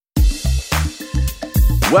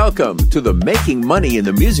Welcome to the Making Money in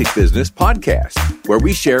the Music Business podcast, where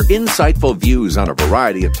we share insightful views on a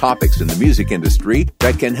variety of topics in the music industry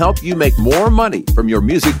that can help you make more money from your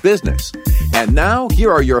music business. And now, here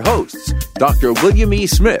are your hosts, Dr. William E.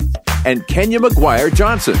 Smith and Kenya McGuire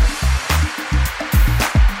Johnson.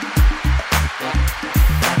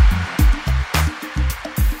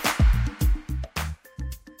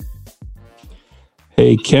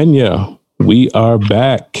 Hey, Kenya, we are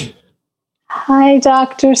back. Hi,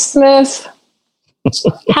 Dr. Smith.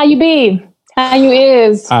 How you be? How you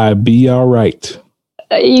is? I be all right.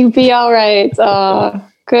 You be all right.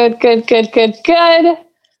 Good.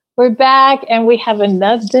 We're back and we have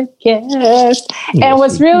another guest. And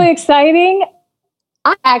what's really exciting,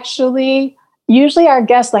 usually our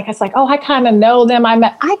guests, I kind of know them.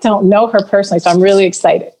 I don't know her personally, so I'm really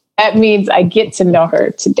excited. That means I get to know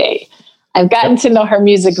her today. I've gotten to know her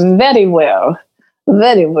music very well,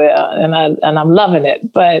 and I'm loving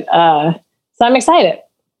it. But so I'm excited.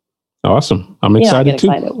 Awesome. I'm excited too.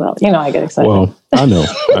 Well, I get excited. Well, I know.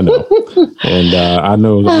 And I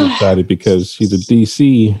know I'm excited because she's a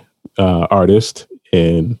DC artist,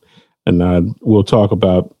 and we'll talk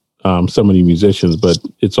about some of the musicians, but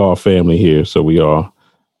it's all family here. So we all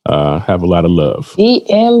have a lot of love.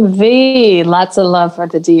 DMV, lots of love for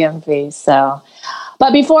the DMV. So,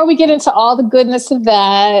 but before we get into all the goodness of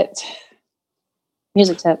that,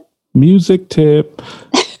 music tip.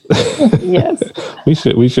 Yes. We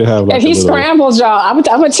should have. If he scrambles, y'all, I'm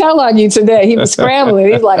gonna tell on you today. He was scrambling.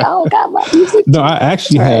 He's like, "Oh God, my music." No, I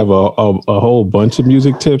actually have a whole bunch of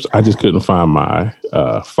music tips. I just couldn't find my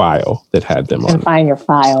file that had them on. Find your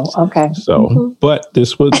file, okay. So, but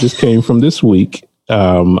this came from this week.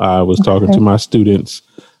 I was talking to my students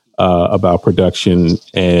about production,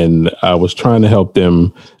 and I was trying to help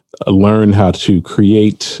them learn how to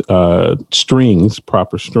create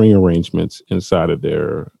proper string arrangements inside of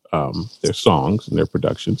their songs and their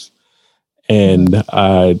productions. And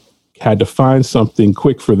I had to find something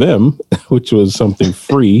quick for them, which was something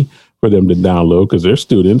free for them to download because they're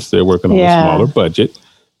students. They're working on a smaller budget.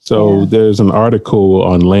 So there's an article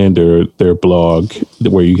on Lander, their blog,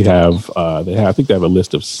 where you have, I think they have a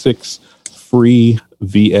list of 6 free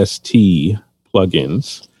VST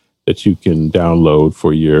plugins that you can download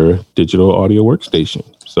for your digital audio workstation.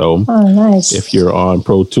 So nice. If you're on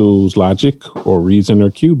Pro Tools, Logic, or Reason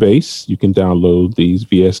or Cubase, you can download these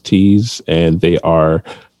VSTs, and they are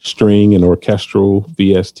string and orchestral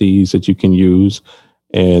VSTs that you can use.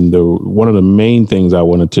 And one of the main things I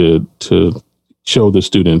wanted to show the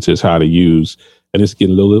students is how to use, and it's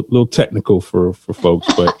getting a little technical for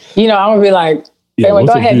folks, but I'm gonna be like, anyway,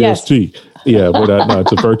 go ahead. VST? Yes. Yeah, but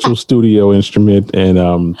it's a virtual studio instrument,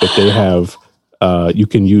 and but they have you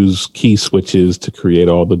can use key switches to create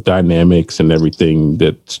all the dynamics and everything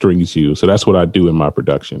that strings use. So that's what I do in my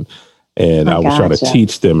production, and I was trying to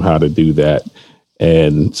teach them how to do that.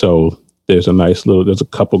 And so there's a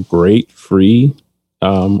couple great free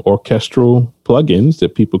orchestral plugins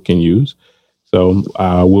that people can use. So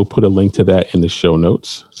we'll put a link to that in the show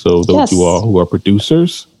notes. So those of you all who are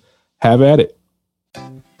producers, have at it.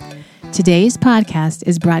 Today's podcast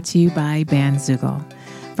is brought to you by Bandzoogle.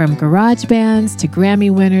 From garage bands to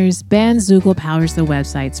Grammy winners, Bandzoogle powers the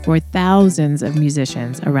websites for thousands of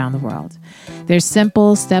musicians around the world. Their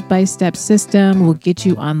simple step-by-step system will get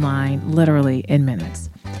you online literally in minutes.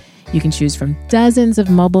 You can choose from dozens of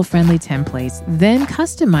mobile-friendly templates, then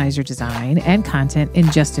customize your design and content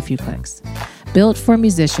in just a few clicks. Built for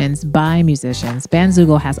musicians by musicians,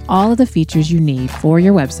 Bandzoogle has all of the features you need for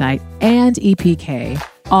your website and EPK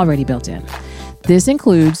already built in. This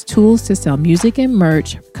includes tools to sell music and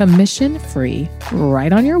merch commission-free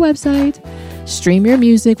right on your website, stream your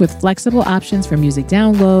music with flexible options for music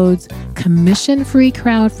downloads, commission-free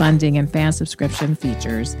crowdfunding and fan subscription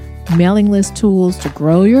features, mailing list tools to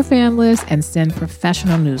grow your fan list and send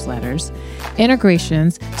professional newsletters,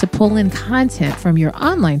 integrations to pull in content from your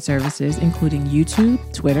online services, including YouTube,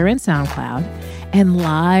 Twitter, and SoundCloud, and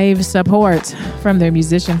live support from their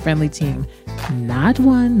musician-friendly team. Not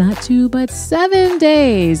 1, not 2, but 7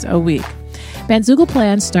 days a week. Bandzoogle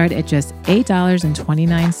plans start at just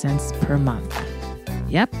 $8.29 per month.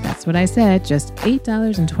 Yep, that's what I said, just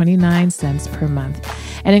 $8.29 per month,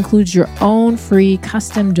 and includes your own free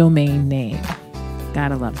custom domain name.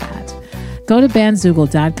 Gotta love that. Go to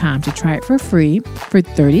bandzoogle.com to try it for free for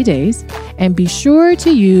 30 days, and be sure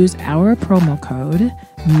to use our promo code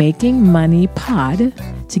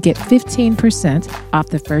MAKINGMONEYPOD to get 15% off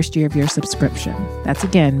the first year of your subscription. That's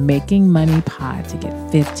again, Making Money Pod to get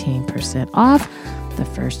 15% off the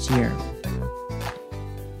first year.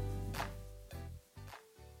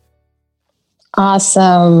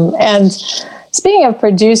 Awesome. And speaking of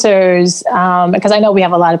producers, because I know we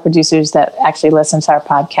have a lot of producers that actually listen to our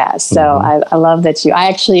podcast. So I love that I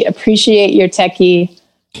actually appreciate your techie,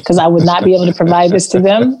 because I would not be able to provide this to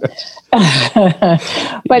them.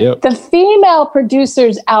 But the female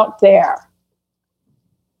producers out there,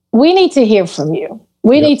 we need to hear from you.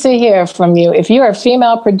 We need to hear from you. If you're a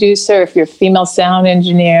female producer, if you're a female sound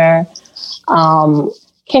engineer,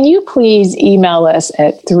 can you please email us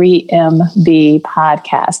at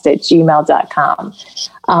 3mbpodcast@gmail.com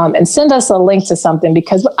and send us a link to something,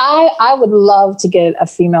 because I would love to get a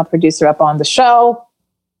female producer up on the show.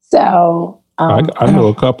 So I know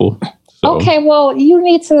a couple. So. Okay, well, you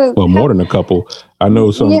need to. Well, more than a couple. I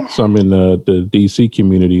know some in the DC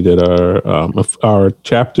community that are our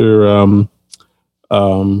chapter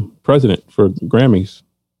president for Grammys.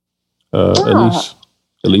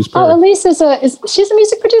 Elise Perry. Oh, Elise she's a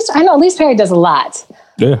music producer. I know Elise Perry does a lot.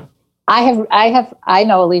 Yeah. I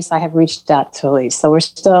know Elise. I have reached out to Elise, so we're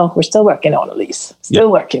still working on Elise.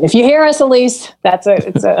 Still working. If you hear us, Elise, it's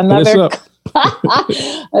another.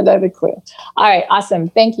 Another clue. All right, awesome.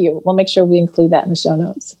 Thank you. We'll make sure we include that in the show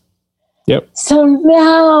notes. Yep. So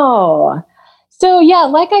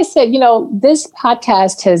like I said, this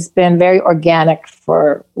podcast has been very organic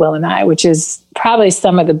for Will and I, which is probably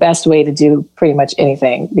some of the best way to do pretty much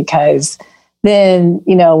anything, because then,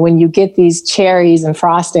 when you get these cherries and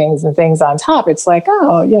frostings and things on top, it's like,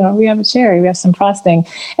 oh, we have a cherry, we have some frosting.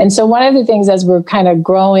 And so one of the things, as we're kind of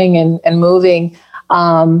growing and moving,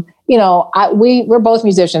 we're both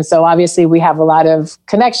musicians, so obviously we have a lot of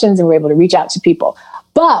connections and we're able to reach out to people.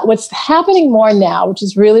 But what's happening more now, which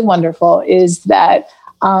is really wonderful, is that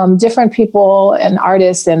different people and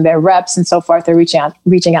artists and their reps and so forth are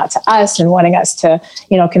reaching out to us and wanting us to,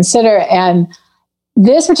 consider. And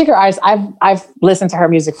this particular artist, I've listened to her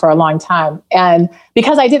music for a long time, and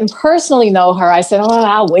because I didn't personally know her, I said, "Oh,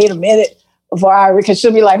 I'll wait a minute because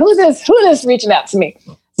she'll be like, who's this reaching out to me?"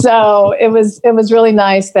 So it was really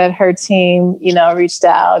nice that her team, reached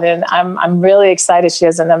out, and I'm really excited. She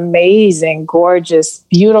has an amazing, gorgeous,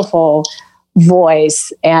 beautiful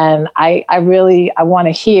voice, and I want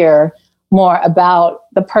to hear more about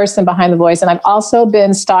the person behind the voice. And I've also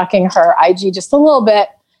been stalking her IG just a little bit,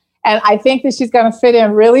 and I think that she's going to fit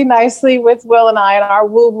in really nicely with Will and I and our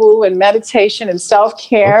woo-woo and meditation and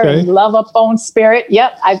self-care and love up own spirit.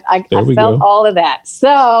 Yep, I felt all of that.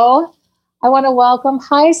 So I want to welcome.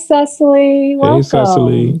 Hi, Cecily. Welcome. Hey,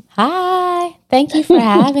 Cecily. Hi. Thank you for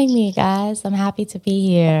having me, guys. I'm happy to be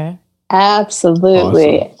here.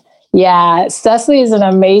 Absolutely. Awesome. Yeah, Cecily is an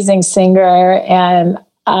amazing singer. And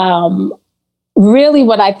really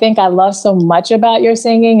what I think I love so much about your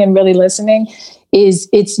singing and really listening is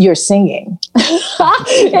it's your singing.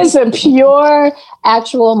 It's a pure,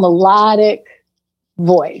 actual melodic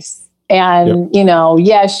voice. And,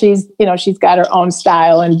 she's got her own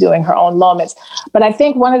style and doing her own moments. But I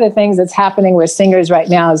think one of the things that's happening with singers right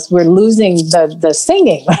now is we're losing the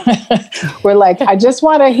singing. We're like, I just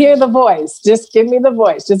want to hear the voice. Just give me the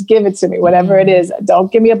voice. Just give it to me, whatever it is.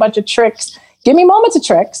 Don't give me a bunch of tricks. Give me moments of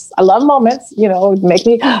tricks. I love moments, make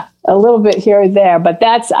me a little bit here or there. But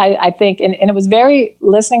that's, I think, and it was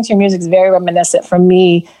listening to your music is very reminiscent for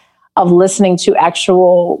me of listening to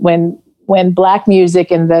actual, when Black music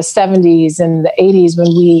in the 70s and the 80s,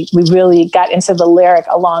 when we really got into the lyric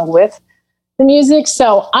along with the music.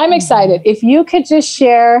 So I'm excited. If you could just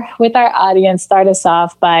share with our audience, start us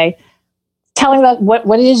off by telling them what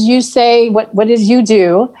it is you say, what it is you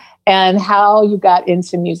do, and how you got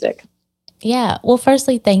into music. Yeah. Well,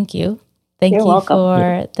 firstly, thank you. Thank You're you welcome.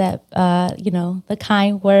 for that, the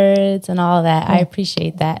kind words and all of that. I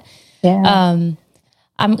appreciate that. Yeah.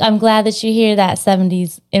 I'm glad that you hear that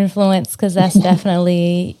 70s influence, because that's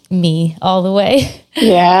definitely me all the way.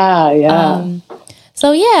 Yeah.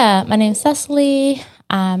 So my name's Cecily.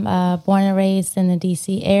 I'm born and raised in the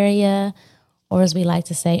DC area, or as we like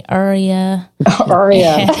to say, area.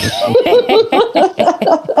 Area.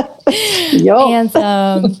 Yo. And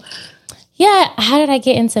how did I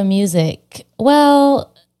get into music?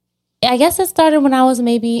 Well, I guess it started when I was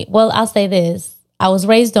I'll say this. I was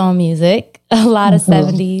raised on music, a lot of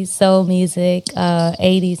 70s soul music,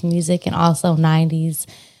 80s music, and also 90s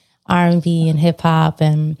R&B and hip hop.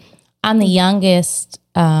 And I'm the youngest.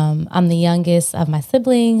 I'm the youngest of my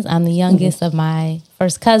siblings. I'm the youngest of my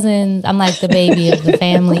first cousins. I'm like the baby of the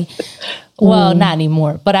family. Well, not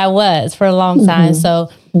anymore, but I was for a long time.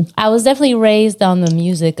 So I was definitely raised on the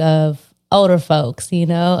music of older folks,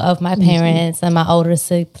 of my parents and my older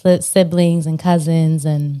siblings and cousins.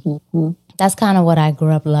 And that's kind of what I grew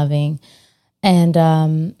up loving. And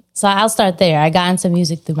so I'll start there. I got into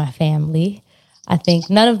music through my family. I think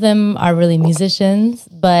none of them are really musicians,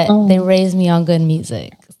 but they raised me on good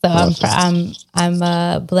music. So awesome.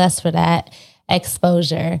 I'm blessed for that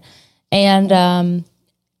exposure. And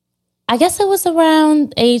I guess it was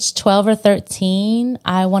around age 12 or 13,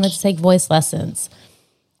 I wanted to take voice lessons.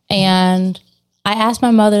 And I asked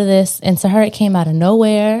my mother this, and to her it came out of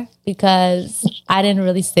nowhere because I didn't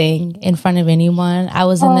really sing in front of anyone. I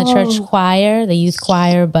was in the church choir, the youth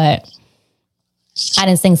choir, but I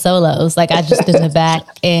didn't sing solos. Like, I just stood in the back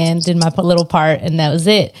and did my little part, and that was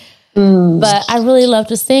it. But I really loved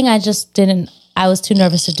to sing. I was too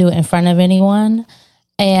nervous to do it in front of anyone.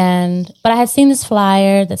 But I had seen this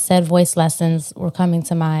flyer that said voice lessons were coming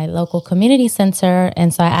to my local community center.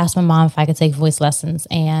 And so I asked my mom if I could take voice lessons,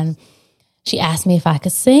 and she asked me if I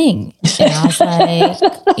could sing. And I was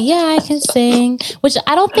like, yeah, I can sing, which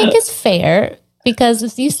I don't think is fair, because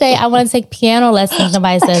if you say I want to take piano lessons,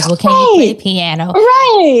 nobody says, well, can you play piano?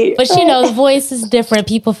 Right. But you know, the voice is different.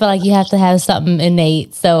 People feel like you have to have something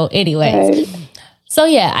innate. So anyways. Right. So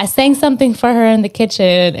yeah, I sang something for her in the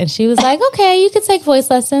kitchen, and she was like, okay, you can take voice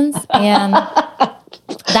lessons. And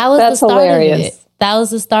that was the start hilarious. Of it. That was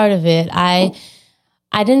the start of it.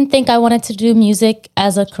 I didn't think I wanted to do music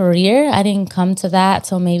as a career. I didn't come to that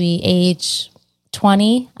till maybe age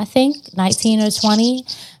 20, I think, 19 or 20.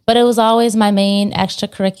 But it was always my main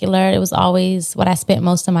extracurricular. It was always what I spent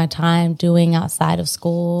most of my time doing outside of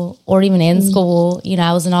school or even in school. You know,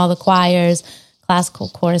 I was in all the choirs, classical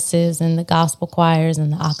courses and the gospel choirs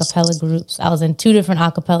and the a cappella groups. I was in 2 different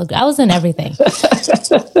a cappella groups. I was in everything.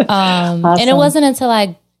 Awesome. And it wasn't until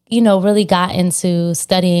I really got into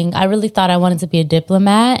studying. I really thought I wanted to be a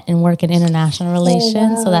diplomat and work in international relations.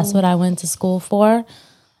 Oh, wow. So that's what I went to school for.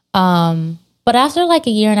 But after like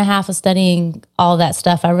a year and a half of studying all that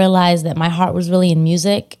stuff, I realized that my heart was really in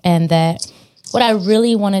music, and that what I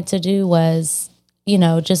really wanted to do was,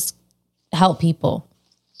 just help people.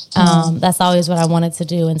 That's always what I wanted to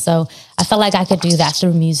do. And so I felt like I could do that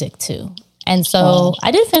through music too. And so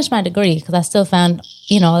I did finish my degree because I still found,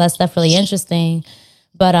 all that stuff really interesting.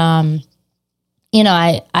 But, I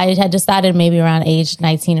had decided maybe around age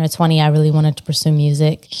 19 or 20, I really wanted to pursue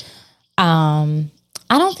music.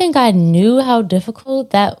 I don't think I knew how difficult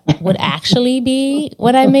that would actually be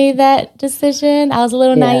when I made that decision. I was a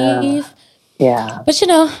little naive. Yeah. But,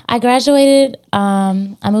 I graduated.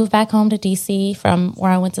 I moved back home to D.C. from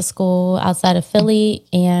where I went to school outside of Philly.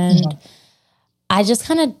 And I just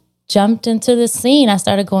kind of jumped into the scene. I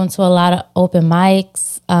started going to a lot of open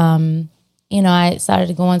mics. I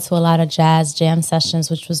started going to a lot of jazz jam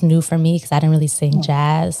sessions, which was new for me because I didn't really sing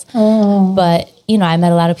jazz. But, I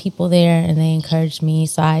met a lot of people there, and they encouraged me.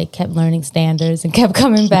 So I kept learning standards and kept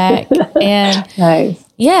coming back. And nice.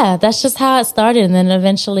 Yeah, that's just how it started. And then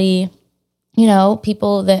eventually,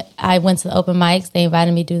 people that I went to the open mics, they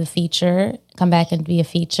invited me to do the feature, come back and be a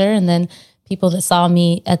feature. And then people that saw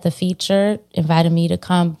me at the feature invited me to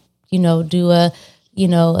come, do a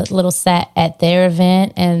little set at their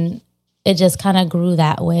event. And it just kind of grew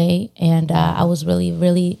that way. And I was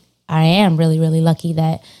I am really, really lucky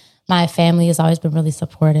that my family has always been really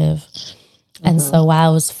supportive. And so while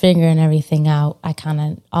I was figuring everything out, I kind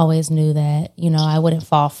of always knew that, I wouldn't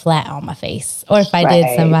fall flat on my face. Or if I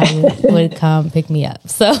did, somebody would come pick me up.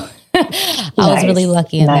 So I was really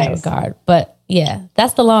lucky in that regard. But yeah,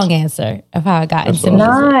 that's the long answer of how I got into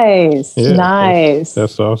music. Nice.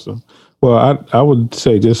 That's awesome. Well, I would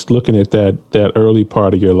say, just looking at that early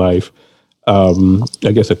part of your life,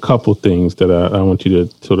 I guess a couple things that I want you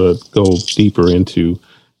to sort of go deeper into.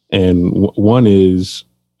 And one is,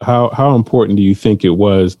 how important do you think it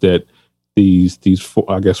was that these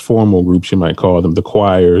I guess formal groups, you might call them, the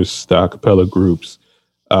choirs, the a cappella groups,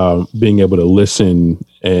 being able to listen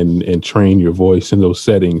and train your voice in those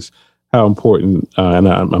settings? How important? And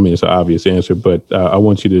I mean, it's an obvious answer, but I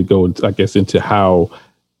want you to go, I guess, into how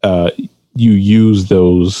you use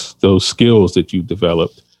those skills that you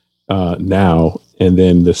developed now. And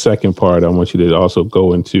then the second part, I want you to also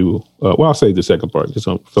go into, I'll say the second part, just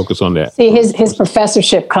focus on that. See, his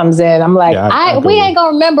professorship comes in. I'm like, we ain't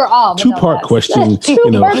going to remember all. Two-part question.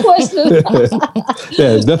 Two-part question.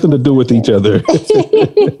 Yeah, it's nothing to do with each other.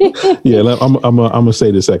 Yeah, I'm going to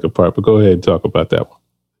say the second part, but go ahead and talk about that one.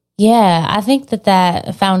 Yeah, I think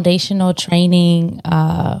that foundational training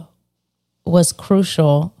was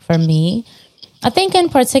crucial for me. I think in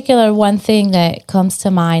particular, one thing that comes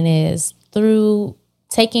to mind is through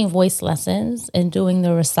taking voice lessons and doing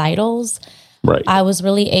the recitals, I was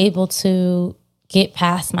really able to get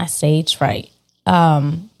past my stage fright.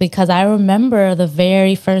 Because I remember the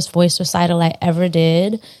very first voice recital I ever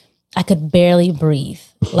did, I could barely breathe.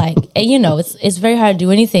 Like, and you know, it's very hard to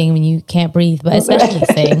do anything when you can't breathe, but especially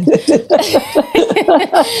sing.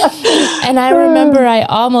 And I remember I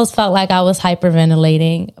almost felt like I was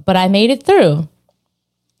hyperventilating, but I made it through.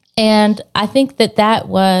 And I think that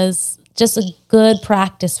was just a good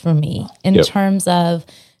practice for me in terms of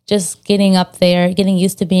just getting up there, getting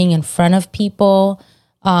used to being in front of people,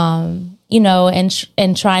 you know,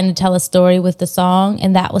 and trying to tell a story with the song.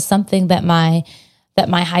 And that was something that my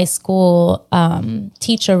high school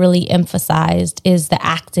teacher really emphasized, is the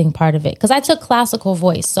acting part of it. Because I took classical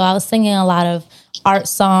voice, so I was singing a lot of art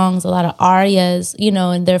songs, a lot of arias, you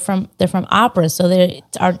know, and they're from opera, so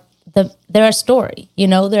they're a story, you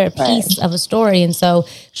know, they're a piece of a story. And so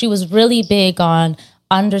she was really big on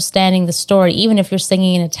understanding the story, even if you're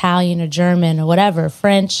singing in Italian or German or whatever,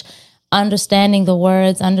 French, understanding the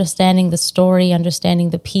words, understanding the story, understanding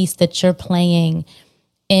the piece that you're playing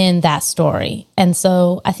in that story. And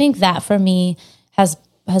so I think that for me has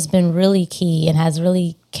been really key and has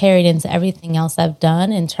really carried into everything else I've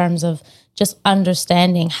done in terms of just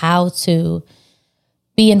understanding how to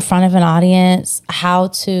be in front of an audience, how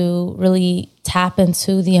to really tap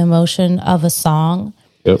into the emotion of a song.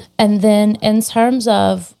 Yep. And then in terms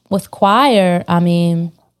of with choir, I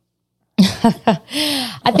mean,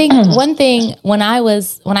 I think one thing when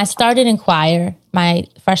I started in choir, my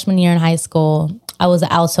freshman year in high school, I was an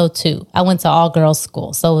alto 2. I went to all girls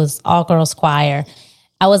school, so it was all girls choir.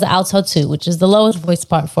 I was an alto 2, which is the lowest voice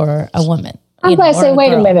part for a woman. I'm going to say,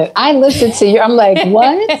 wait a minute. I listened to you. I'm like,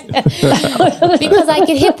 what? Because I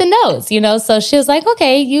could hit the notes, you know? So she was like,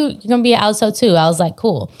 okay, you're going to be an alto 2. I was like,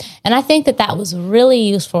 cool. And I think that was really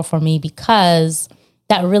useful for me because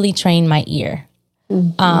that really trained my ear.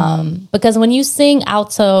 Mm-hmm. Because when you sing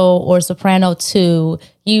alto or soprano 2,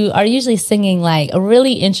 you are usually singing like a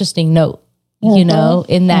really interesting note, you know,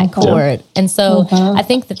 in that chord. And so I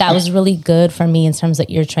think that was really good for me in terms of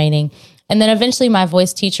ear training. And then eventually my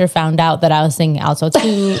voice teacher found out that I was singing alto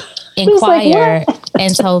 2 in choir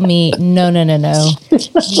and told me, no.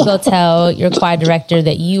 You go tell your choir director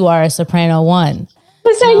that you are a soprano 1.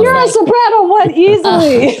 I said, you're a soprano 1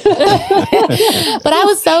 easily. But I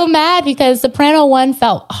was so mad because soprano 1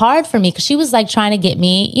 felt hard for me because she was like trying to get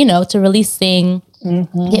me, you know, to really sing,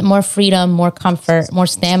 get more freedom, more comfort, more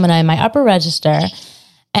stamina in my upper register.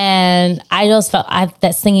 And I just felt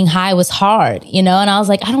that singing high was hard, you know, and I was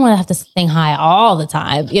like, I don't want to have to sing high all the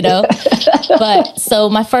time, you know. But so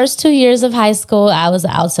my first 2 years of high school, I was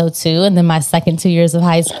an alto 2. And then my second 2 years of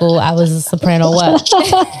high school, I was a soprano 1.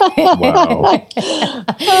 Wow.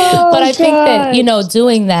 But I think that, you know,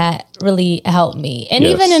 doing that really helped me. And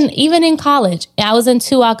even in college, I was in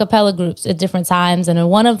 2 a cappella groups at different times. And in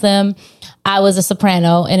one of them, I was a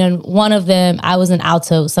soprano, and in one of them, I was an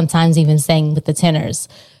alto, sometimes even sang with the tenors.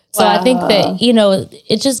 So I think that, you know,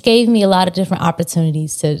 it just gave me a lot of different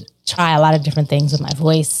opportunities to try a lot of different things with my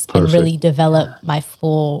voice and really develop my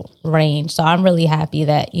full range. So I'm really happy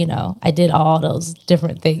that, you know, I did all those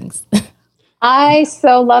different things. I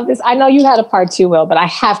so love this. I know you had a part 2, Will, but I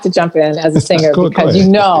have to jump in as a singer because you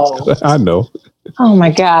know. I know. Oh my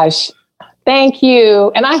gosh. Thank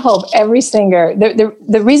you. And I hope every singer,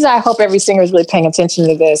 the reason I hope every singer is really paying attention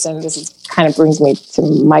to this, and this is kind of brings me to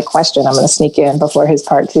my question, I'm going to sneak in before his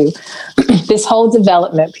part 2, this whole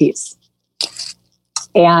development piece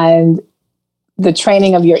and the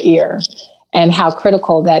training of your ear and how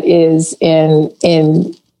critical that is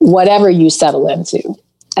in whatever you settle into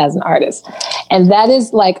as an artist. And that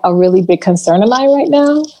is like a really big concern of mine right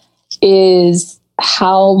now, is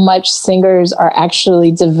how much singers are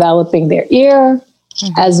actually developing their ear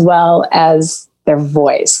as well as their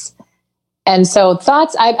voice. And so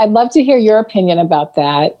I'd love to hear your opinion about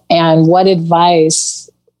that, and what advice,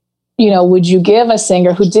 you know, would you give a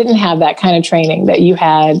singer who didn't have that kind of training that you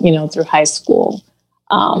had, you know, through high school?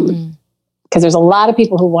 Because there's a lot of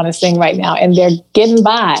people who want to sing right now and they're getting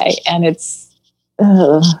by, and it's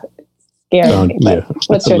scary.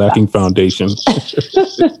 What's your lacking foundation?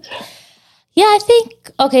 Yeah, I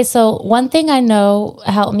think, okay, so one thing I know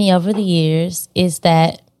helped me over the years is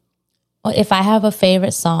that if I have a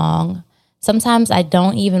favorite song, sometimes I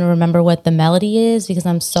don't even remember what the melody is because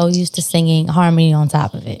I'm so used to singing harmony on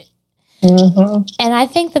top of it. And I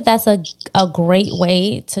think that that's a great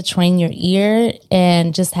way to train your ear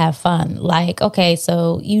and just have fun. Like, okay,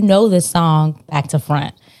 so you know this song back to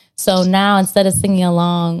front. So now instead of singing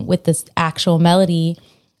along with this actual melody,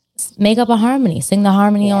 make up a harmony, sing the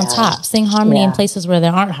harmony on top, sing harmony in places where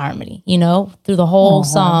there aren't harmony, you know, through the whole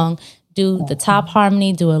song, do the top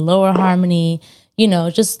harmony, do a lower harmony, you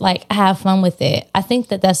know, just like have fun with it. I think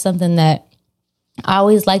that that's something that I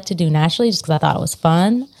always like to do naturally just because I thought it was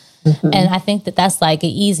fun. And I think that that's like an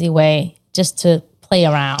easy way just to play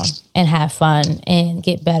around and have fun and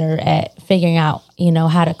get better at figuring out,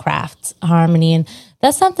 how to craft harmony. And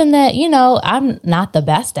that's something that, I'm not the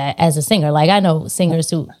best at as a singer. Like, I know singers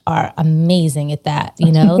who are amazing at that,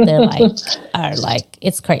 they're like,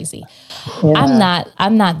 it's crazy. Yeah.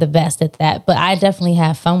 I'm not the best at that, but I definitely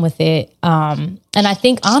have fun with it. And I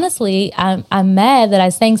think, honestly, I'm mad that I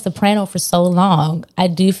sang soprano for so long. I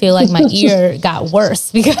do feel like my ear got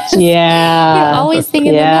worse because you're always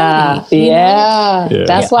singing the melody. Yeah.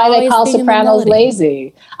 That's why they call sopranos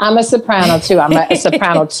lazy. I'm a soprano too. I'm a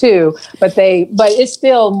soprano too, but it's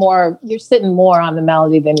still more, you're sitting more on the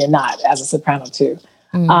melody than you're not as a soprano too.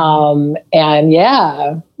 And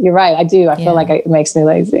you're right. I do. I feel like it makes me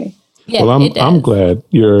lazy. Yeah, well, I'm glad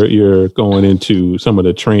you're going into some of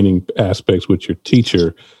the training aspects with your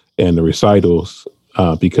teacher and the recitals,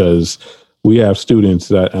 because we have students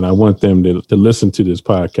and I want them to listen to this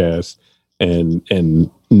podcast and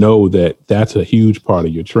know that that's a huge part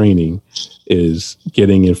of your training is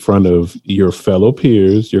getting in front of your fellow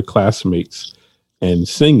peers, your classmates, and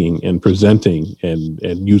singing and presenting and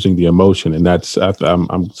using the emotion. And that's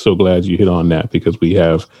I'm so glad you hit on that, because we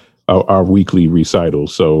have our weekly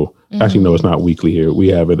recitals. So actually, no, it's not weekly here. We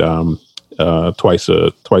have it twice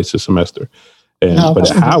a semester. And but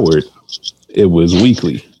at Howard, it was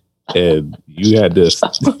weekly, and you had to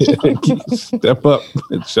step up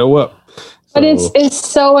and show up. But it's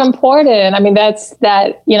so important. I mean,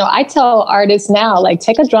 I tell artists now, like,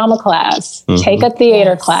 take a drama class, take a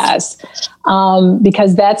theater class,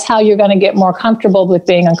 because that's how you're going to get more comfortable with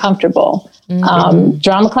being uncomfortable.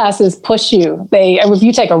 Drama classes push you. If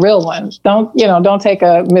you take a real one, don't take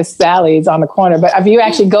a Miss Sally's on the corner. But if you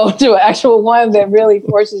actually go to an actual one that really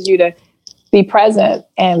forces you to be present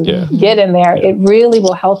and get in there, it really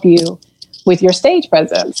will help you with your stage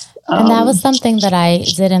presence. And that was something that I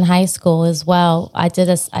did in high school as well. I did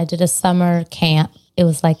a summer camp. It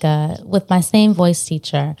was like with my same voice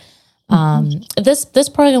teacher. This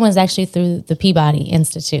program was actually through the Peabody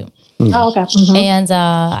Institute. Oh, okay. And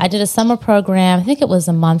I did a summer program. I think it was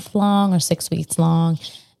a month long or 6 weeks long.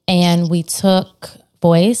 And we took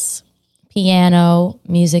voice, piano,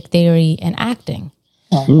 music theory, and acting.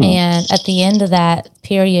 And at the end of that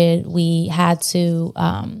period, we had to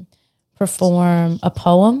perform a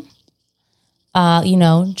poem,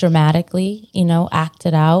 dramatically, act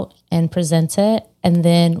it out and present it. And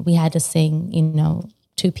then we had to sing,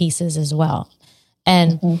 2 pieces as well.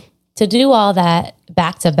 And to do all that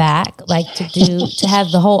back to back, like to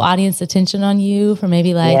have the whole audience attention on you for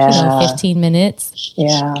maybe 15 minutes.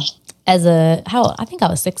 Yeah. I think I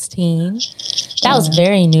was 16. That was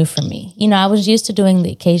very new for me. I was used to doing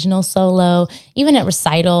the occasional solo. Even at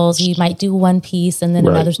recitals, you might do one piece and then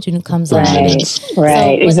another student comes on.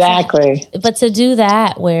 Right, exactly. But to do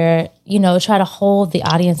that where, try to hold the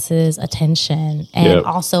audience's attention and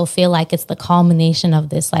also feel like it's the culmination of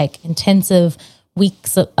this like intensive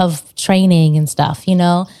weeks of training and stuff,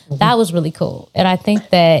 that was really cool. And I think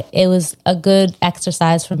that it was a good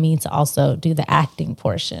exercise for me to also do the acting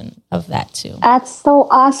portion of that too. That's so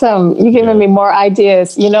awesome. You're giving me more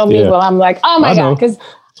ideas. You know me, well, I'm like, oh my God, because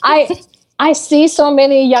I see so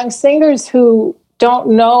many young singers who don't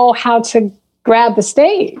know how to grab the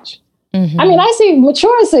stage. I mean, I see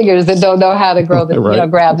mature singers that don't know how to grab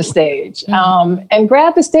the stage. And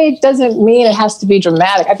grab the stage doesn't mean it has to be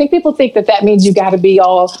dramatic. I think people think that means you got to be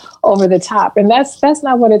all over the top. And that's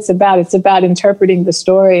not what it's about. It's about interpreting the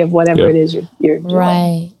story of whatever it is you're doing.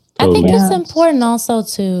 Right. Totally. I think it's important also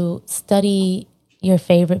to study your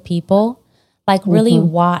favorite people, like really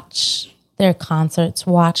watch their concerts,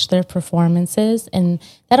 watch their performances, and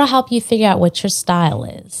that'll help you figure out what your style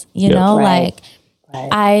is,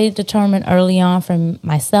 I determined early on for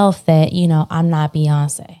myself that, I'm not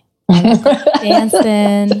Beyonce. I'm not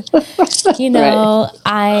dancing.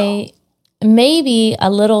 I maybe a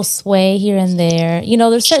little sway here and there.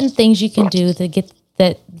 There's certain things you can do to get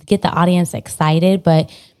the audience excited, but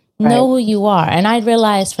know who you are. And I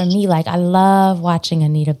realized for me, like, I love watching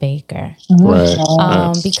Anita Baker.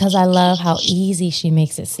 Because I love how easy she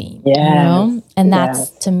makes it seem. And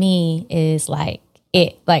that's to me is like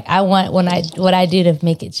it. Like, I want what I do to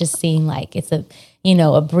make it just seem like it's a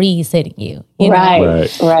breeze hitting you. Right.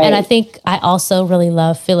 And I think I also really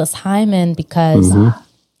love Phyllis Hyman because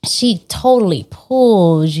she totally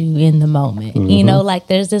pulls you in the moment. Like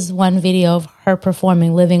there's this one video of her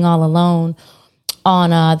performing Living All Alone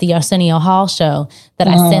on the Arsenio Hall show that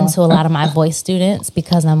I send to a lot of my voice students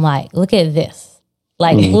because I'm like, look at this.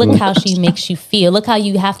 Like, look how she makes you feel. Look how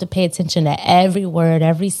you have to pay attention to every word,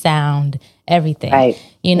 every sound, everything.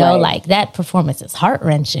 Like that performance is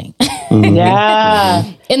heart-wrenching.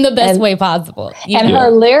 Yeah. In the best way possible. And her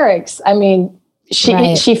lyrics, I mean,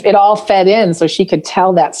 it all fed in, so she could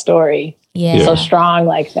tell that story so strong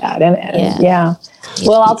like that. And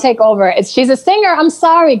Will, I'll take over. She's a singer. I'm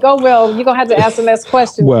sorry. Go, Will. You're gonna have to ask the next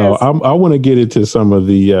question. Well, I want to get into some of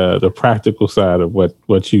the practical side of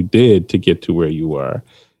what you did to get to where you are,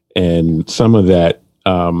 and some of that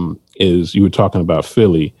is you were talking about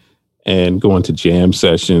Philly and going to jam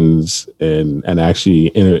sessions and actually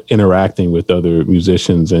interacting with other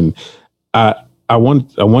musicians. And I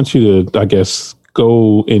want you to, I guess,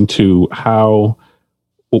 go into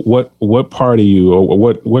what part of you, or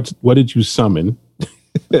what did you summon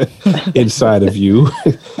inside of you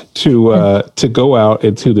to go out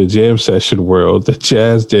into the jam session world, the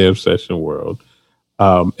jazz jam session world,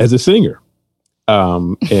 as a singer,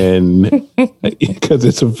 and because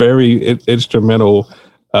it's a very instrumental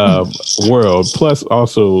world. Plus,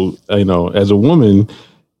 also, as a woman,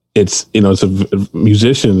 it's a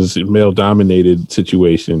musician's male dominated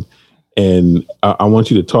situation. And I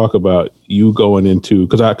want you to talk about you going into,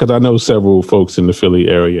 because I know several folks in the Philly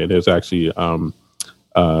area, and there's actually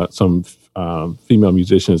some female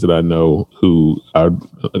musicians that I know who are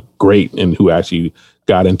great and who actually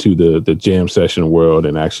got into the jam session world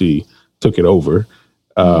and actually took it over.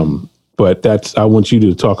 But I want you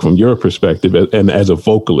to talk from your perspective and as a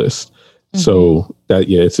vocalist. So that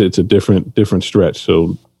it's a different stretch.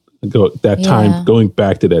 So going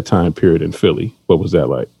back to that time period in Philly, what was that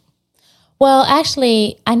like? Well,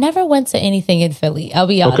 actually, I never went to anything in Philly. I'll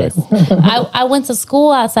be honest. I went to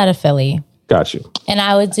school outside of Philly. Got you. And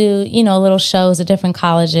I would do, little shows at different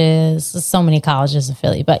colleges. There's so many colleges in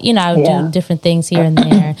Philly, but, I would do different things here and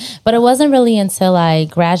there. But it wasn't really until I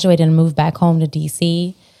graduated and moved back home to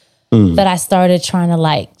DC that I started trying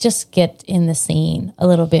to just get in the scene a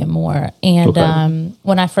little bit more. And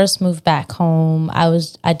when I first moved back home,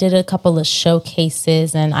 I did a couple of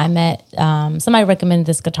showcases, and I met somebody recommended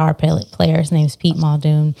this guitar player. His name's Pete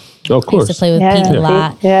Muldoon. Oh, of course. I used to play with Pete a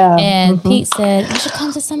lot. Yeah. And Pete said, "You should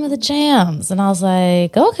come to some of the jams." And I was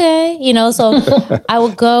like, okay. So I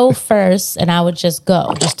would go first, and I would just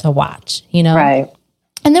go just to watch, Right.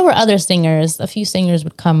 And there were other singers. A few singers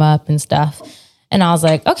would come up and stuff. And I was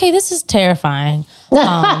like, okay, this is terrifying.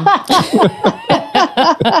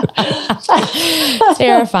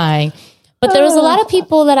 Terrifying. But there was a lot of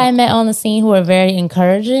people that I met on the scene who were very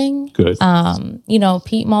encouraging. Good.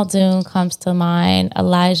 Pete Muldoon comes to mind,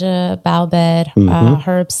 Elijah Balbed,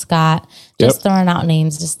 Herb Scott, just throwing out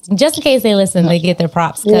names, just in case they listen, they get their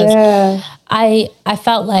props. Because I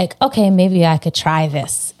felt like, okay, maybe I could try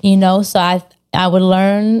this, So I would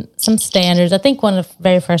learn some standards. I think one of the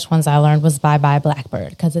very first ones I learned was Bye Bye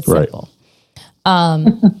Blackbird, because it's simple.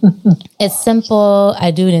 It's simple.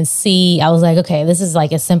 I do it in C. I was like, okay, this is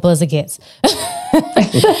as simple as it gets.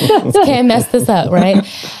 Can't mess this up, right?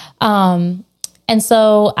 And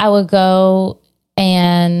so I would go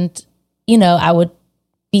and, I would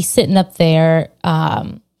be sitting up there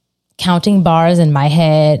counting bars in my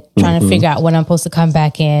head, trying to figure out when I'm supposed to come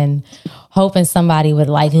back in, hoping somebody would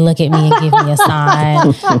look at me and give me a sign.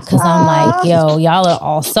 Because I'm like, yo, y'all are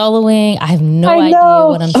all soloing. I have no idea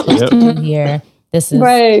what I'm supposed to do here. This is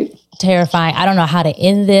terrifying. I don't know how to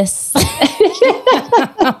end this.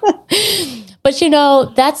 But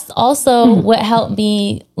that's also what helped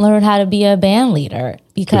me learn how to be a band leader,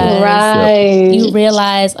 because you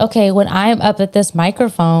realize, okay, when I'm up at this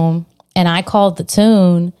microphone and I called the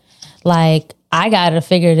tune, I got to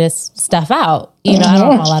figure this stuff out. I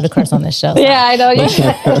don't know allowed to curse on this show. So. Yeah, I know. I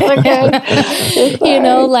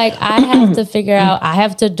have to figure out, I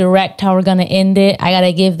have to direct how we're going to end it. I got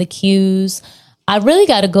to give the cues. I really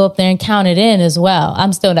got to go up there and count it in as well.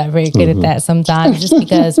 I'm still not very good at that sometimes, just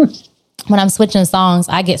because when I'm switching songs,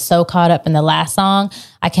 I get so caught up in the last song,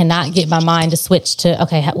 I cannot get my mind to switch to,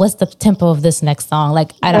 okay, what's the tempo of this next song?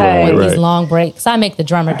 I don't want these long breaks. I make the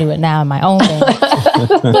drummer do it now in my own band.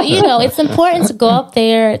 But, it's important to go up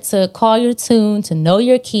there, to call your tune, to know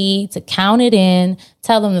your key, to count it in,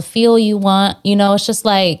 tell them the feel you want. It's just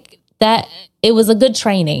that. It was a good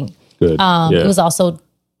training. Good. It was also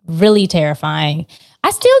really terrifying. I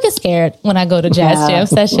still get scared when I go to jazz jam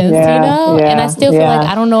sessions, and I still feel like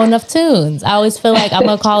I don't know enough tunes. I always feel like I'm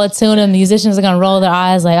going to call a tune and musicians are going to roll their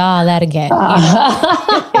eyes that again.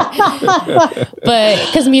 But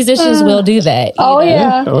because musicians will do that. Oh,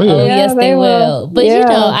 yes, they will. But,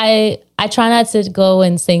 I try not to go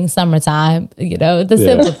and sing Summertime, the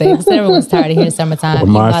simple things. Everyone's tired of hearing Summertime. Or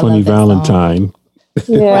My Funny Valentine.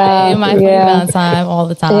 My Funny Valentine all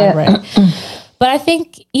the time, right? But I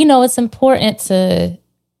think, it's important to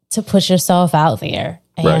push yourself out there.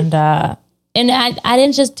 And And I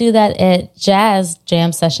didn't just do that at jazz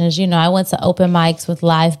jam sessions. You know, I went to open mics with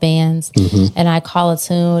live bands and I call a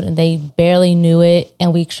tune and they barely knew it.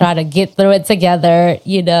 And we try to get through it together.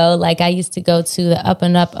 You know, like I used to go to the Up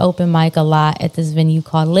and Up open mic a lot at this venue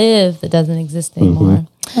called Live that doesn't exist anymore.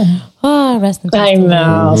 Oh, rest in peace. I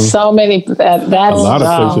know. So many. That's a lot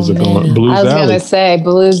of places are going. Blues I was Alley. going to say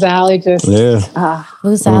Blues Alley just. Yeah.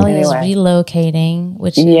 Blues Alley is relocating,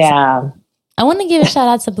 which is. Yeah. I want to give a shout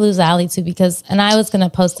out to Blues Alley too, because, and I was going to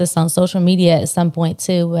post this on social media at some point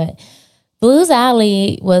too, but Blues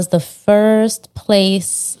Alley was the first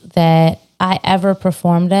place that I ever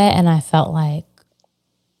performed at, and I felt like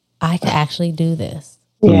I could actually do this.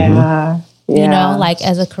 Yeah. You know, like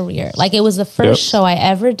as a career. Like it was the first show I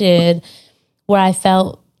ever did where I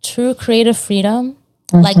felt true creative freedom,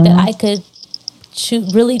 like that I could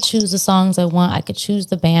really choose the songs I want. I could choose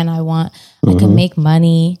the band I want. I could make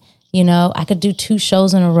money. You know, I could do 2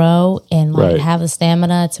 shows in a row and like have the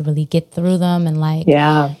stamina to really get through them. And like,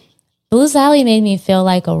 Blues Alley made me feel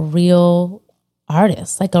like a real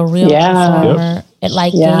artist, like a real performer. It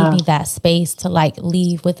like gave me that space to like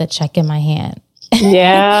leave with a check in my hand.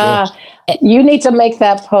 Yeah. You need to make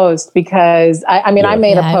that post because I mean, I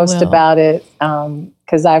made a post about it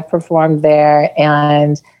because I've performed there,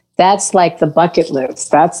 and that's like the bucket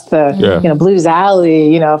list. That's the, you know, Blues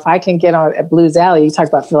Alley. You know, if I can get on at Blues Alley, you talk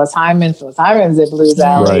about Phyllis Hyman. Phyllis Hyman's at Blues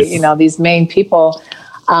Alley, you know, these main people.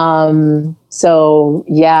 So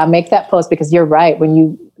yeah, make that post because you're right.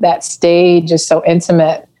 When that stage is so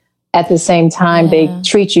intimate, at the same time, they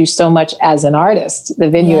treat you so much as an artist, the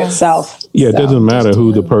venue itself. Yeah, it doesn't matter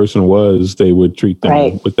who the person was, they would treat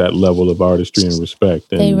them with that level of artistry and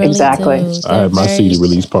respect. And they really do. I had my CD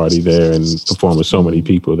release party there and performed with so many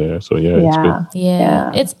people there. So it's good.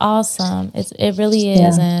 Yeah, it's awesome. It really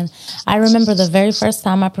is. And I remember the very first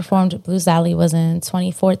time I performed at Blues Alley was in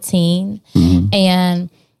 2014. And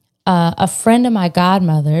a friend of my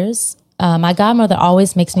godmother's, my godmother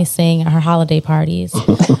always makes me sing at her holiday parties.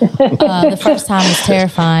 The first time was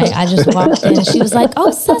terrifying. I just walked in and she was like,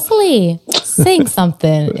 "Oh, Cecily, sing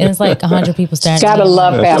something." And it's like 100 people staring at me. Gotta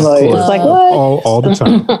love family. It's like, what? All the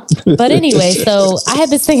time. But anyway, so I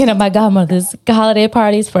had been singing at my godmother's holiday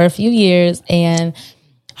parties for a few years, and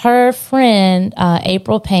her friend,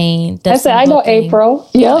 April Payne, does I know April.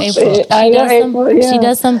 Yeah, I know April. She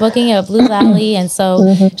does some booking at Blues Alley. And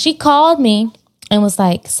so she called me and was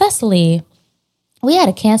like, "Cecily, we had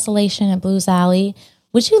a cancellation at Blues Alley.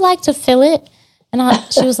 Would you like to fill it?" And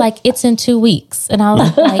she was like, "It's in 2 weeks." And I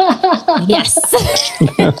was like, "Yes."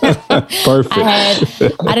 Perfect.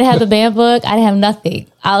 I didn't have the band book. I didn't have nothing.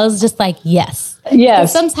 I was just like, yes.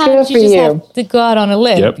 Yes. Sometimes you just have to go out on a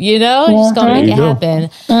limb, you know, just gonna make it happen.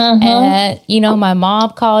 And, you know, my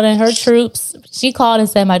mom called in her troops. She called and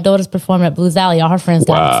said, "My daughter's performing at Blues Alley." All her friends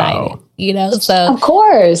got excited. You know, so of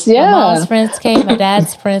course, my mom's friends came, my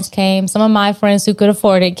dad's friends came, some of my friends who could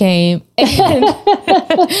afford it came, and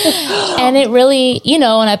it really, you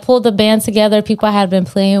know, and I pulled the band together, people I had been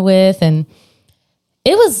playing with, and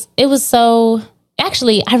it was so.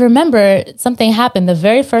 Actually, I remember something happened. The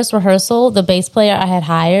very first rehearsal, the bass player I had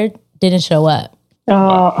hired didn't show up.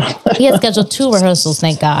 Oh, he had scheduled 2 rehearsals.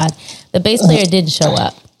 Thank God, the bass player didn't show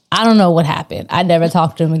up. I don't know what happened. I never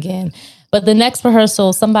talked to him again. But the next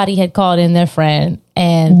rehearsal, somebody had called in their friend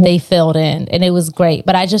and they filled in, and it was great.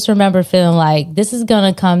 But I just remember feeling like this is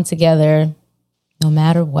going to come together no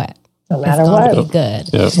matter what. No matter what. It's going to be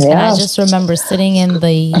good. Yep. And I just remember sitting in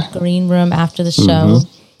the green room after the show.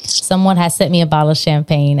 Someone had sent me a bottle of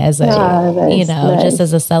champagne as just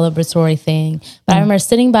as a celebratory thing. But I remember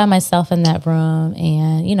sitting by myself in that room,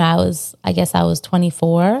 and, you know, I guess I was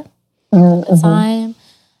 24 at the time,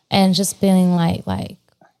 and just feeling like,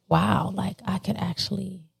 wow, like I could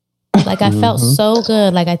actually, like I felt so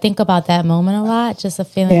good. Like I think about that moment a lot, just a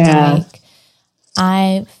feeling like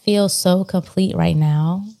I feel so complete right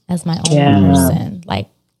now as my own person, like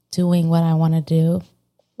doing what I want to do.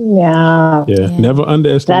 Yeah. Never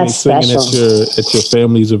underestimate singing at your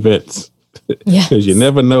family's events. Because you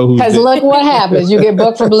never know who's. Because look what happens. You get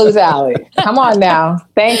booked for Blues Alley. Come on now.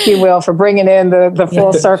 Thank you, Will, for bringing in the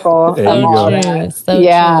full circle. There you go. So true.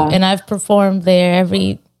 And I've performed there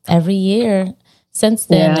every year since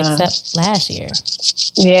then, except last year.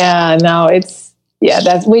 Yeah, no,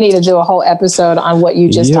 we need to do a whole episode on what you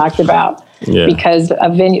just talked about. Yeah. Because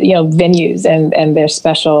of venues and their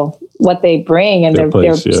special, what they bring, and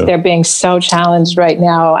they're being so challenged right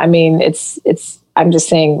now. I mean, I'm just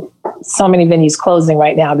saying, so many venues closing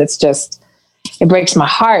right now. That's just, it breaks my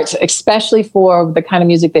heart, especially for the kind of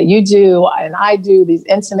music that you do and I do. These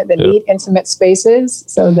need intimate spaces,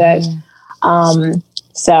 so that.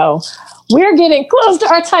 we're getting close to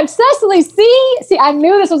our time. Cecily, see, I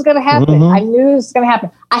knew this was going to happen. Mm-hmm. I knew this was going to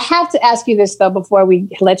happen. I have to ask you this though, before we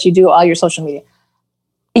let you do all your social media.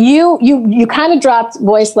 You kind of dropped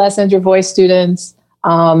voice lessons, your voice students.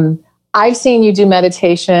 I've seen you do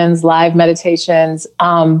meditations, live meditations.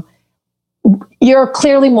 You're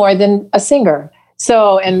clearly more than a singer.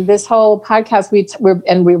 So, and this whole podcast,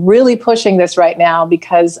 we're really pushing this right now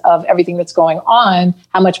because of everything that's going on,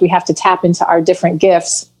 how much we have to tap into our different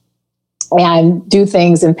gifts and do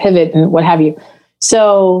things and pivot and what have you.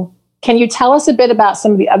 So can you tell us a bit about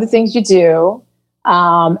some of the other things you do,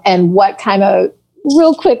 and what kind of,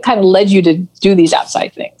 real quick, kind of led you to do these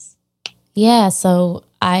outside things? Yeah, so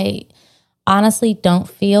I honestly don't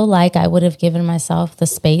feel like I would have given myself the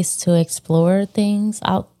space to explore things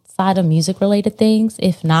outside of music-related things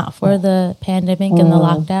if not for the pandemic and the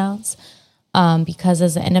lockdowns. Because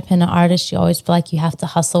as an independent artist, you always feel like you have to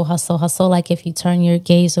hustle. Like if you turn your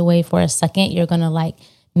gaze away for a second, you're going to like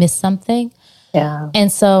miss something. Yeah.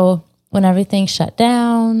 And so when everything shut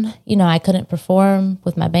down, I couldn't perform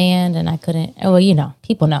with my band and I couldn't,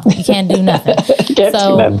 people know you can't do nothing.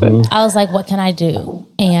 I was like, what can I do?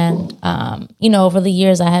 And, over the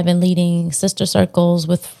years I have been leading sister circles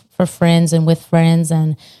for friends and with friends.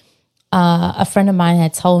 And a friend of mine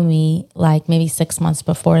had told me like maybe 6 months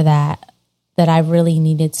before that I really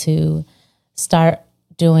needed to start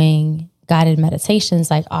doing guided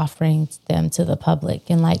meditations, like offering them to the public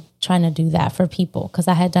and like trying to do that for people. Cause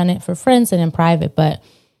I had done it for friends and in private, but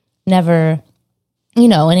never,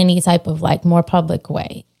 in any type of like more public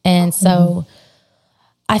way. And so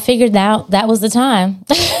I figured out that was the time.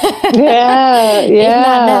 Yeah. If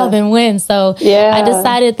not now, then when? So I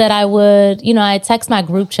decided that I would, I text my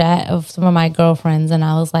group chat of some of my girlfriends and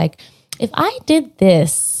I was like, if I did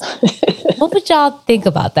this, what would y'all think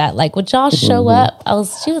about that? Like, would y'all show up?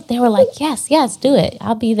 They were like, yes, do it.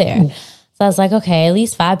 I'll be there. So I was like, okay, at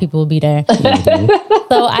least 5 people will be there.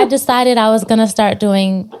 So I decided I was going to start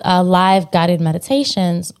doing live guided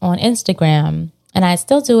meditations on Instagram. And I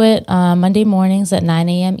still do it Monday mornings at 9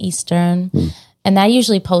 a.m. Eastern. And I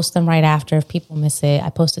usually post them right after if people miss it.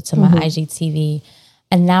 I post it to my IGTV.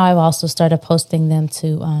 And now I've also started posting them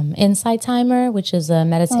to Insight Timer, which is a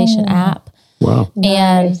meditation app. Wow.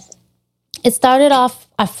 And it started off,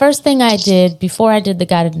 first thing I did before I did the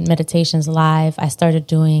guided meditations live, I started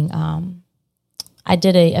doing, I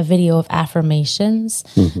did a video of affirmations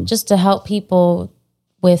just to help people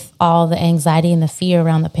with all the anxiety and the fear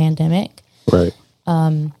around the pandemic. Right.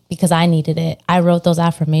 Because I needed it. I wrote those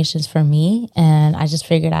affirmations for me and I just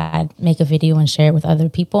figured I'd make a video and share it with other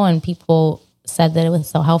people, and people said that it was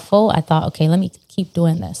so helpful. I thought, okay, let me keep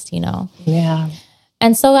doing this, Yeah.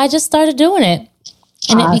 And so I just started doing it.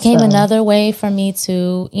 And it became another way for me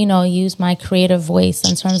to, use my creative voice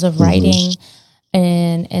in terms of writing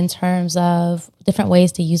and in terms of different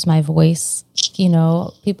ways to use my voice.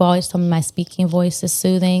 People always tell me my speaking voice is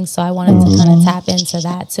soothing. So I wanted to kind of tap into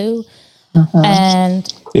that too. And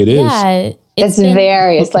it is. Yeah,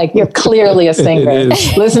 it's like you're clearly a singer.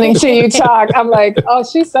 Listening to you talk, I'm like, oh,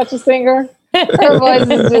 she's such a singer. Her voice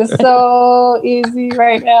is just so easy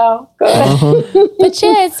right now. But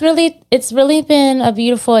yeah, it's really been a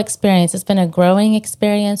beautiful experience. It's been a growing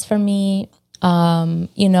experience for me.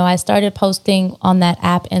 I started posting on that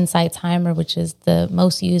app, Insight Timer, which is the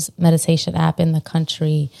most used meditation app in the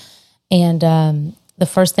country. And the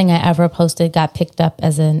first thing I ever posted got picked up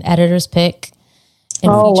as an editor's pick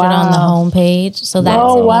and featured on the homepage. So that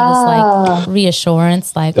to me was like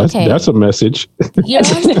reassurance, like, that's a message. You're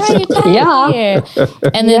here.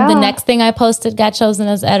 And then the next thing I posted got chosen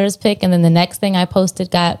as editor's pick. And then the next thing I posted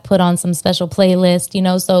got put on some special playlist,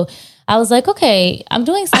 so I was like, okay, I'm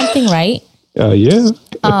doing something right. Yeah.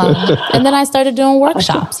 And then I started doing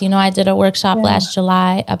workshops. I did a workshop last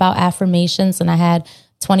July about affirmations and I had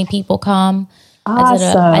 20 people come.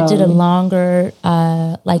 Awesome. I did a longer,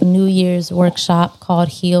 like New Year's workshop called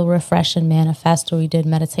Heal, Refresh, and Manifest, where we did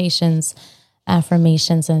meditations,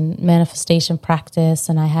 affirmations, and manifestation practice.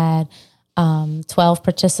 And I had 12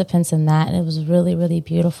 participants in that. And it was really, really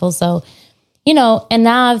beautiful. So, and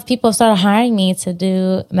now people have started hiring me to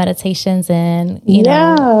do meditations and,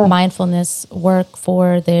 mindfulness work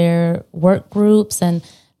for their work groups. And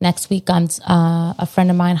next week, a friend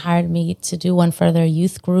of mine hired me to do one for their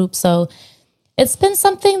youth group. So it's been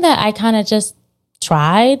something that I kind of just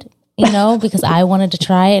tried, because I wanted to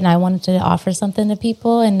try it and I wanted to offer something to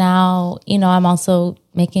people. And now, I'm also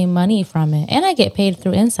making money from it. And I get paid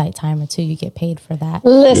through Insight Timer too. You get paid for that.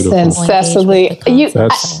 Listen, Cecily,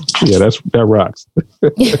 that rocks.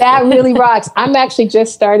 That really rocks. I'm actually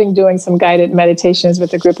just starting doing some guided meditations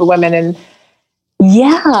with a group of women. And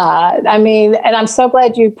Yeah, I mean, and I'm so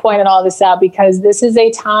glad you pointed all this out, because this is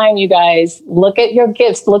a time, you guys, look at your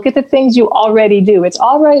gifts, look at the things you already do. It's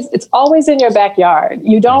always in your backyard.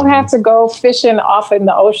 You don't have to go fishing off in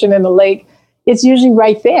the ocean, in the lake. It's usually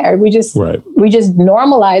right there. We just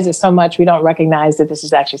normalize it so much we don't recognize that this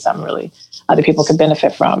is actually something really other people could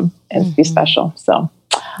benefit from and be special. So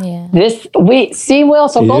Will,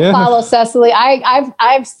 so go follow Cecily.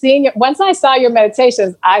 I've seen your, once I saw your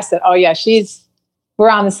meditations, I said, oh yeah, we're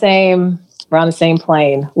on the same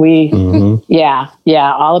plane.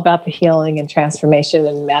 All about the healing and transformation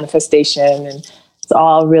and manifestation, and it's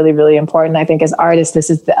all really, really important. I think as artists, this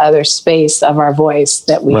is the other space of our voice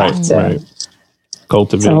that we have to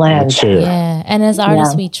cultivate and share. Yeah, and as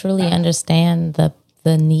artists, we truly understand the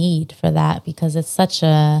need for that, because it's such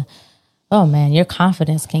a, oh man, your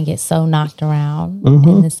confidence can get so knocked around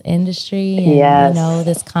in this industry, and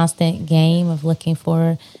this constant game of looking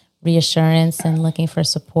for reassurance and looking for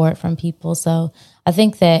support from people. So I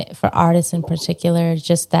think that for artists in particular,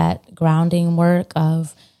 just that grounding work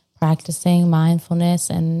of practicing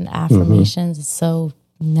mindfulness and affirmations is so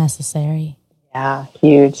necessary. Yeah,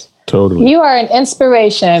 huge. Totally. You are an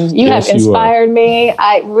inspiration. You have inspired me.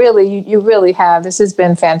 You really have. This has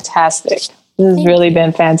been fantastic. This has really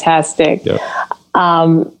been fantastic. Yep.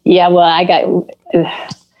 We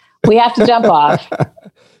have to jump off.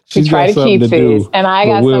 We try to keep these, and I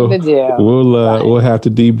got something to do. We'll have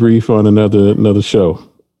to debrief on another show.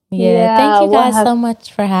 Yeah, thank you guys so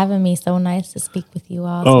much for having me. So nice to speak with you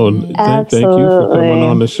all. Thank you for coming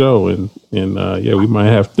on the show, and we might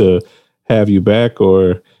have to have you back,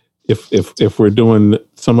 or if we're doing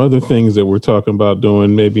some other things that we're talking about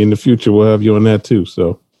doing, maybe in the future, we'll have you on that too.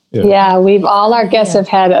 So we've all our guests have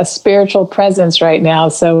had a spiritual presence right now,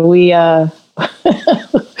 so we.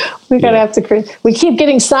 We're going to have to create. We keep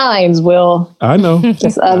getting signs, Will. I know.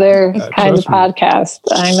 This other kind of podcast.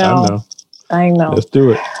 I know. Let's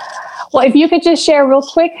do it. Well, if you could just share real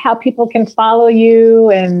quick how people can follow you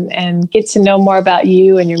and get to know more about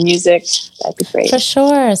you and your music, that'd be great. For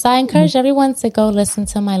sure. So I encourage everyone to go listen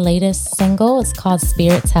to my latest single. It's called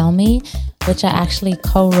Spirit Tell Me, which I actually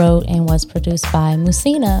co-wrote and was produced by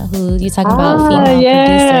Musina, who you talk about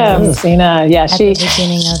female producers. Musina. Yeah, at the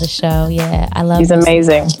beginning of the show. Yeah, I love. She's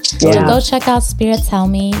amazing. So go check out Spirit Tell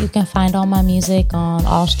Me. You can find all my music on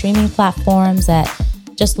all streaming platforms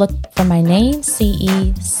just look for my name,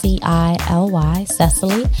 Cecily,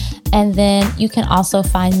 Cecily. And then you can also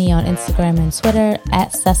find me on Instagram and Twitter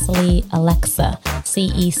at Cecily Alexa,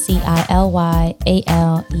 CeciliAlexa.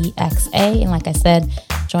 And like I said,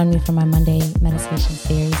 join me for my Monday meditation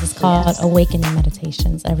series. It's called Awakening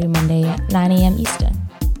Meditations, every Monday at 9 a.m. Eastern.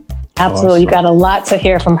 Absolutely. Awesome. You got a lot to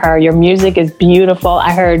hear from her. Your music is beautiful.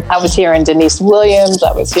 I was hearing Denise Williams.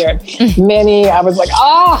 I was hearing Minnie. I was like,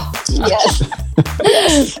 yes.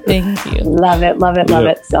 Thank you. Love it.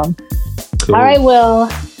 So, cool. All right, Will.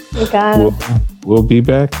 We'll be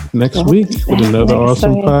back next week with another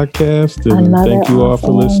awesome podcast. And thank you all for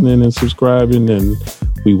listening and subscribing. And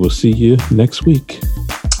we will see you next week.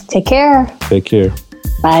 Take care.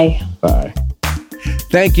 Bye. Bye.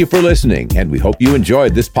 Thank you for listening, and we hope you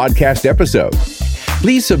enjoyed this podcast episode.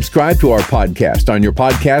 Please subscribe to our podcast on your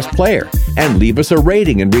podcast player and leave us a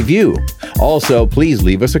rating and review. Also, please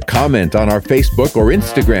leave us a comment on our Facebook or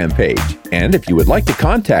Instagram page. And if you would like to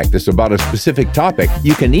contact us about a specific topic,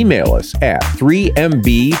 you can email us at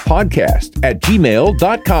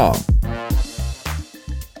 3mbpodcast@gmail.com.